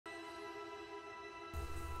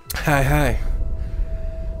Hey,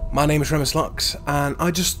 my name is Remus Lux, and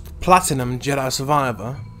I just platinum Jedi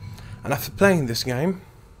Survivor, and after playing this game,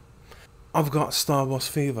 I've got Star Wars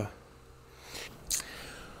fever.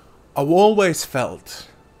 I've always felt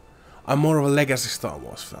I'm more of a legacy Star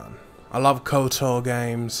Wars fan. I love KOTOR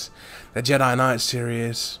games, the Jedi Knight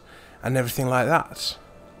series, and everything like that.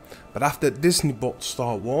 But after Disney bought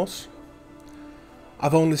Star Wars,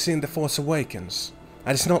 I've only seen The Force Awakens,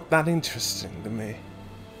 and it's not that interesting to me.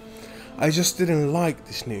 I just didn't like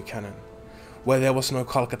this new canon, where there was no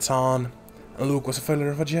Kal-Katarn, and Luke was a failure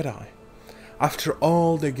of a Jedi. After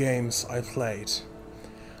all the games I played,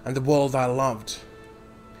 and the world I loved,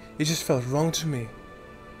 it just felt wrong to me.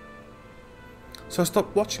 So I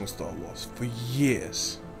stopped watching Star Wars for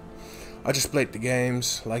years. I just played the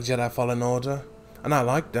games, like Jedi Fallen Order, and I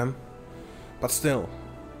liked them, but still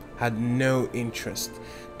had no interest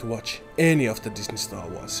to watch any of the Disney Star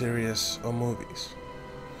Wars series or movies.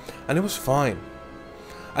 And it was fine.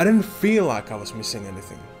 I didn't feel like I was missing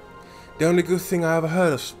anything. The only good thing I ever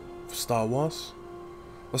heard of Star Wars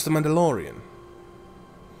was The Mandalorian.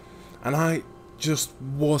 And I just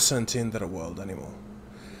wasn't in that world anymore.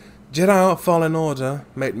 Jedi Fallen Order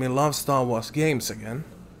made me love Star Wars games again.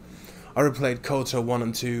 I replayed KOTOR 1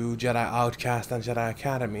 and 2, Jedi Outcast and Jedi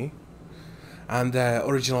Academy, and the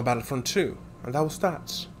original Battlefront 2, and that was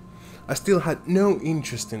that. I still had no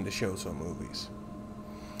interest in the shows or movies.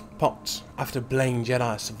 But after playing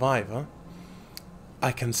Jedi Survivor,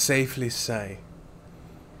 I can safely say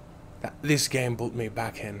that this game pulled me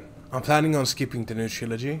back in. I'm planning on skipping the new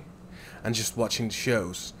trilogy and just watching the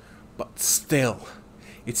shows, but still,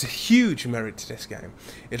 it's a huge merit to this game.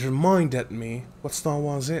 It reminded me what Star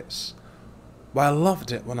Wars is. Well, I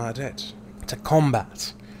loved it when I did. The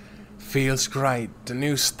combat feels great, the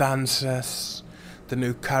new stances, the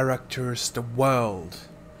new characters, the world.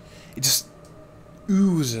 It just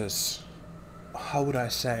oozes, how would I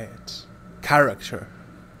say it? Character.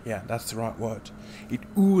 Yeah, that's the right word. It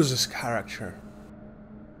oozes character.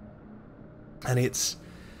 And it's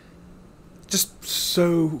just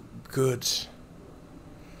so good.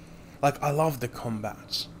 Like, I love the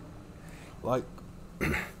combat. Like,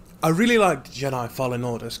 I really liked Jedi Fallen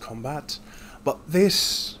Order's combat, but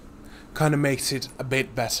this kind of makes it a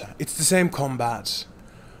bit better. It's the same combat,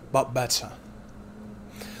 but better.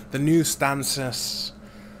 The new stances,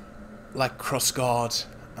 like crossguard,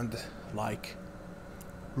 and like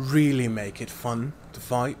really make it fun to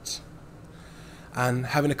fight. And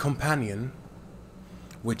having a companion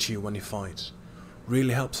with you when you fight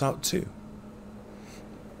really helps out too.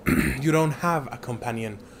 You don't have a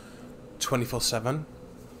companion 24/7.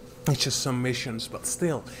 It's just some missions, but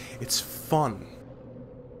still, it's fun.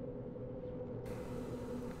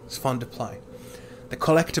 It's fun to play. The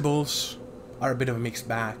collectibles are a bit of a mixed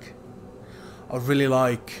bag. I really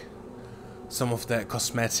like some of the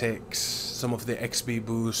cosmetics, some of the XP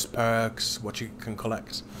boost perks, what you can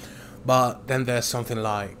collect. But then there's something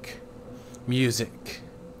like music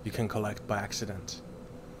you can collect by accident.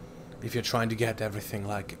 If you're trying to get everything,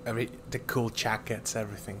 like the cool jackets,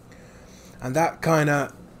 everything. And that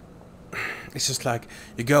kinda, it's just like,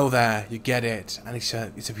 you go there, you get it, and it's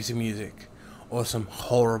a piece of music. Or some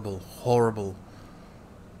horrible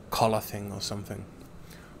color thing or something.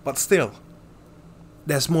 But still,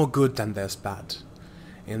 there's more good than there's bad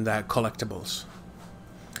in the collectibles.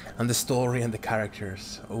 And the story and the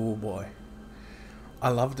characters, oh boy. I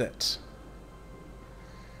loved it.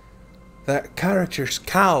 The characters,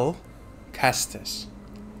 Cal Kestis,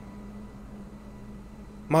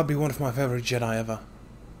 might be one of my favorite Jedi ever.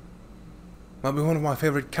 Might be one of my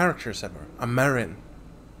favorite characters ever. A Marin.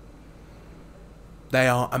 They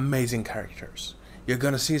are amazing characters. You're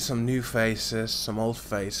gonna see some new faces, some old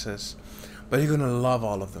faces, but you're gonna love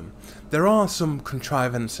all of them. There are some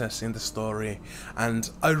contrivances in the story, and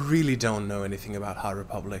I really don't know anything about High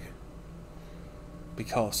Republic.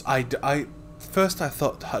 Because first I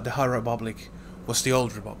thought the High Republic was the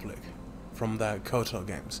Old Republic from the KOTOR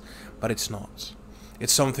games, but it's not.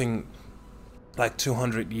 It's something like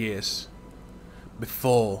 200 years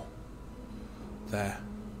before the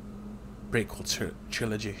prequel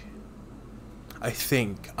trilogy. I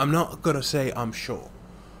think. I'm not gonna say I'm sure.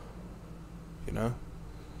 You know?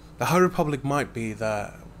 The High Republic might be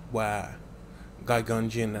where Qui-Gon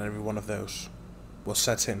Jinn and every one of those was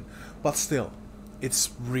set in. But still,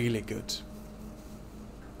 it's really good.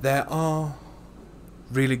 There are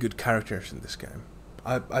really good characters in this game.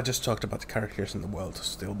 I just talked about the characters in the world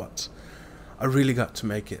still, but I really got to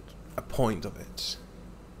make it a point of it.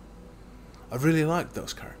 I really liked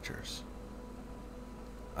those characters.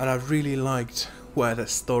 And I really liked where the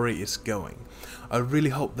story is going. I really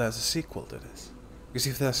hope there's a sequel to this. Because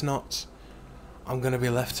if there's not, I'm gonna be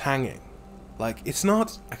left hanging. Like, it's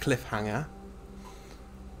not a cliffhanger,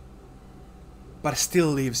 but it still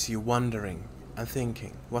leaves you wondering and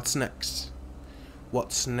thinking, what's next?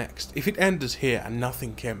 What's next? If it ended here and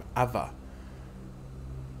nothing came ever,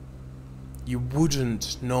 you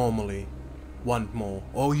wouldn't normally want more.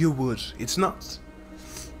 Or you would. It's not.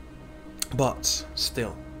 But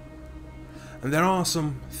still. And there are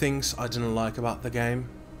some things I didn't like about the game.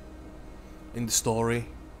 In the story.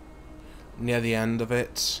 Near the end of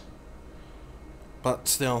it. But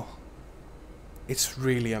still. It's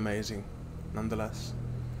really amazing. Nonetheless.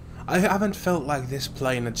 I haven't felt like this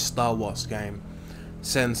playing a Star Wars game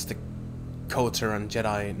since the KOTOR and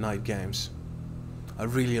Jedi Knight games. I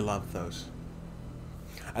really love those.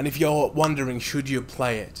 And if you're wondering, should you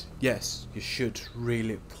play it? Yes, you should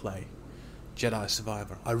really play Jedi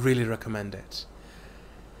Survivor. I really recommend it.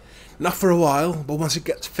 Not for a while, but once it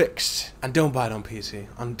gets fixed. And don't buy it on PC.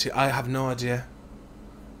 Until I have no idea.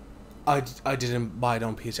 I didn't buy it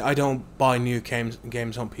on PC. I don't buy new games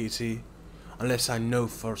on PC unless I know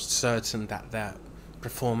for certain that their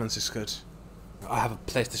performance is good. I have a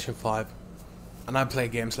PlayStation 5 and I play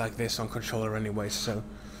games like this on controller anyway, so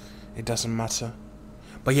it doesn't matter.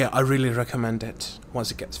 But yeah, I really recommend it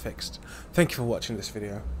once it gets fixed. Thank you for watching this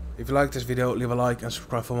video. If you like this video, leave a like and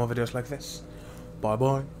subscribe for more videos like this. Bye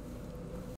bye.